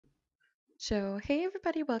So, hey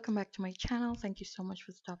everybody, welcome back to my channel. Thank you so much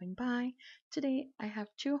for stopping by. Today I have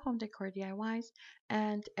two home decor DIYs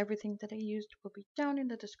and everything that I used will be down in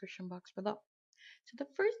the description box below. So the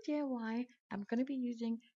first DIY, I'm going to be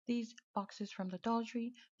using these boxes from the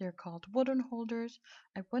Dollartree. They're called wooden holders.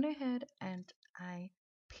 I went ahead and I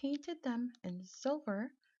painted them in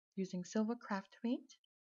silver using silver craft paint.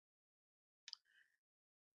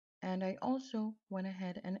 And I also went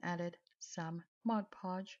ahead and added some Mod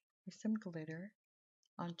Podge with some glitter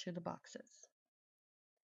onto the boxes.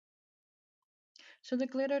 So the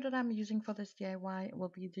glitter that I'm using for this DIY will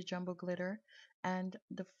be the jumbo glitter and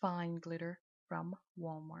the fine glitter from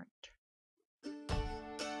Walmart.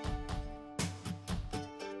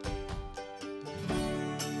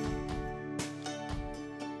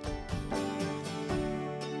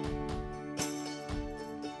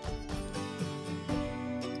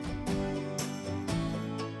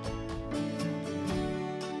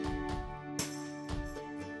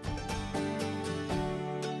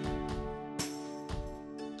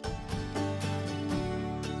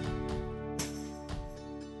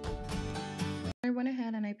 I went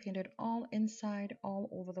ahead and I painted all inside, all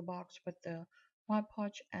over the box with the Mod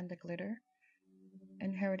Podge and the glitter.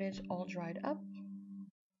 And here it is all dried up.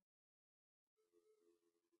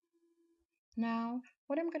 Now,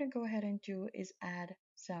 what I'm going to go ahead and do is add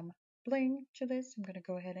some bling to this. I'm going to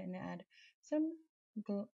go ahead and add some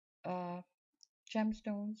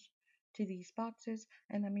gemstones to these boxes,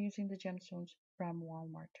 and I'm using the gemstones from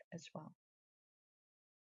Walmart as well.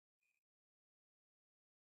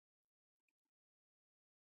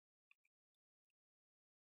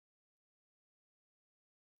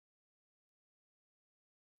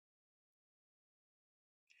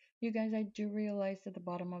 You guys, I do realize that the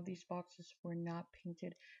bottom of these boxes were not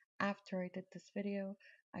painted after I did this video.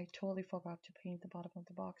 I totally forgot to paint the bottom of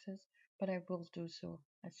the boxes, but I will do so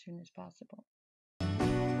as soon as possible.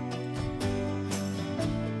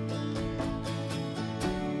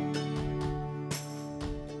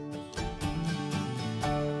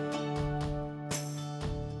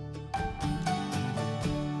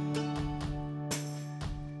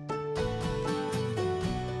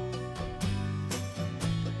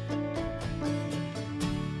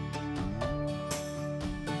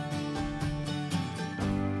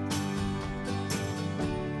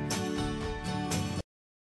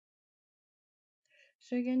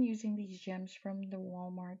 So again, using these gems from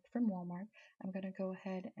Walmart, I'm gonna go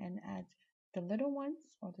ahead and add the little ones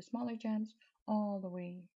or the smaller gems all the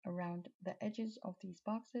way around the edges of these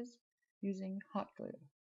boxes using hot glue.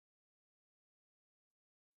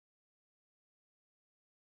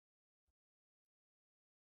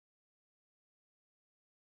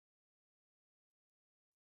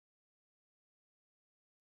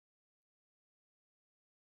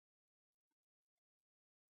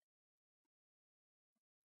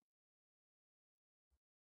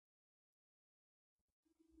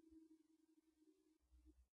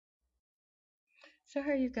 So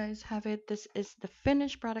here you guys have it. This is the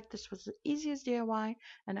finished product. This was the easiest DIY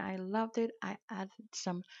and I loved it. I added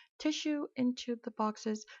some tissue into the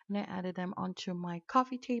boxes and I added them onto my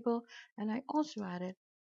coffee table, and I also added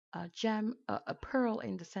a gem, a pearl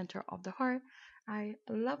in the center of the heart. I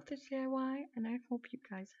love this DIY and I hope you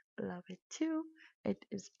guys love it too. It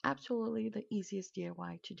is absolutely the easiest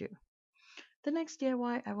DIY to do. The next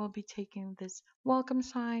DIY, I will be taking this welcome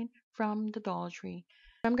sign from the Dollar Tree.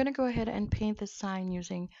 I'm going to go ahead and paint this sign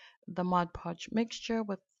using the Mod Podge mixture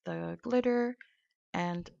with the glitter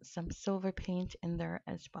and some silver paint in there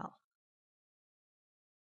as well.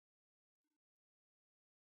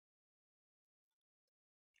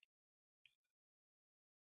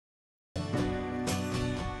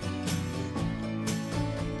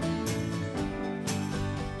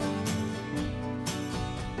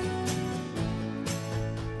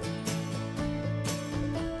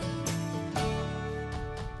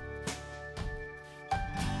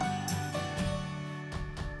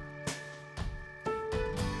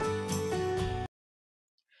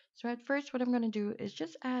 So at first what I'm going to do is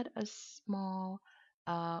just add a small,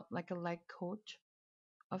 like a light coat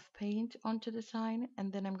of paint onto the sign,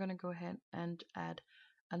 and then I'm going to go ahead and add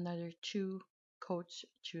another 2 coats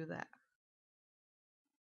to that.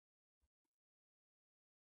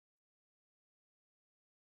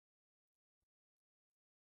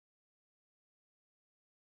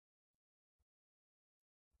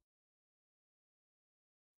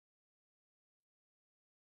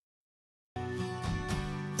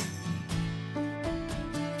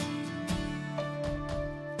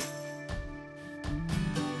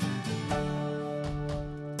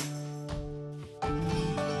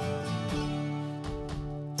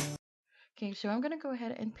 Okay, so I'm going to go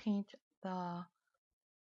ahead and paint the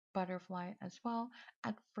butterfly as well.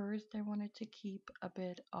 At first, I wanted to keep a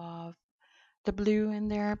bit of the blue in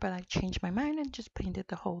there, but I changed my mind and just painted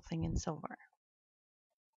the whole thing in silver.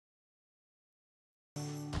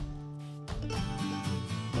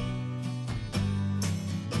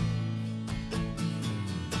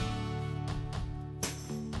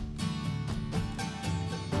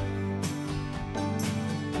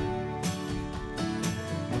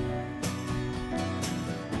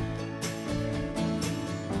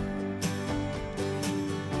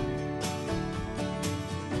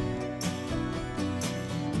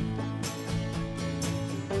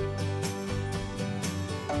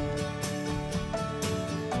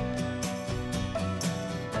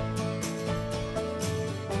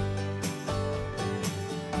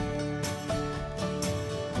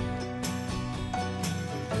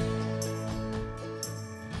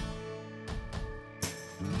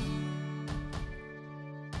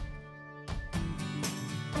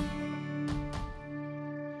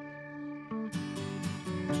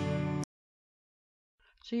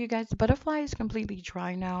 So you guys, the butterfly is completely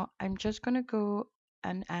dry now. I'm just gonna go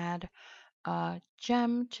and add a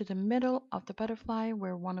gem to the middle of the butterfly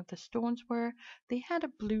where one of the stones were. They had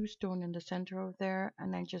a blue stone in the center of there,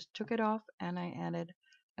 and I just took it off and I added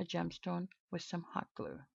a gemstone with some hot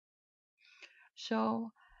glue.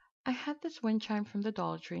 So I had this wind chime from the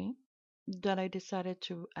Dollar Tree that I decided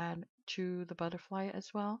to add to the butterfly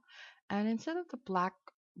as well. And instead of the black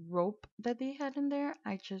rope that they had in there,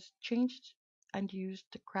 I just changed and used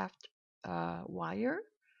the craft wire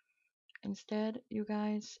instead. You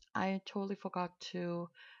guys, I totally forgot to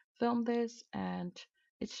film this, and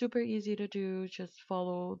it's super easy to do. Just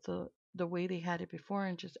follow the way they had it before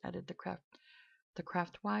and just added the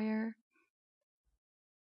craft wire.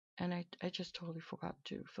 And I just totally forgot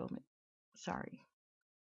to film it. Sorry.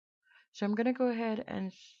 So I'm gonna go ahead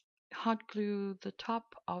and hot glue the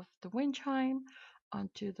top of the wind chime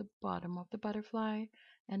onto the bottom of the butterfly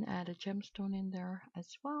and add a gemstone in there as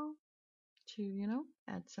well to,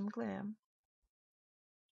 add some glam.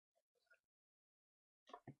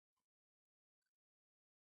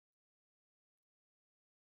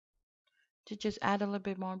 To just add a little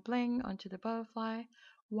bit more bling onto the butterfly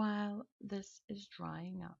while this is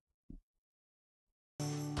drying up.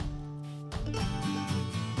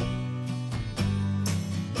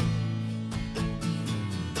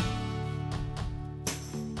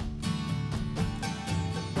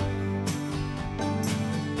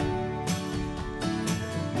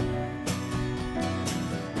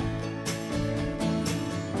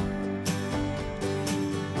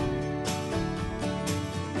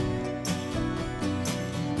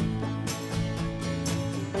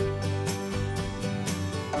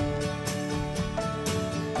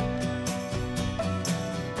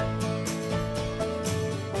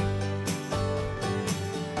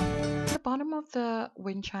 At the bottom of the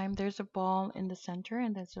wind chime, there's a ball in the center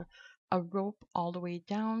and there's a rope all the way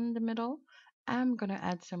down the middle. I'm gonna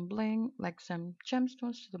add some bling, like some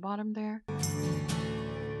gemstones to the bottom there.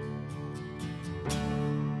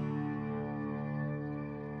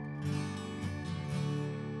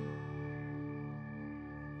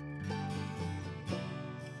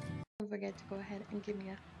 Don't forget to go ahead and give me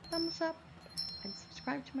a thumbs up and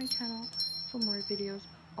subscribe to my channel for more videos.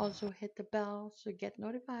 Also hit the bell so you get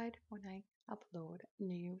notified when I upload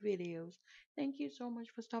new videos. Thank you so much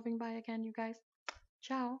for stopping by again, you guys.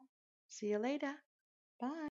 Ciao. See you later. Bye.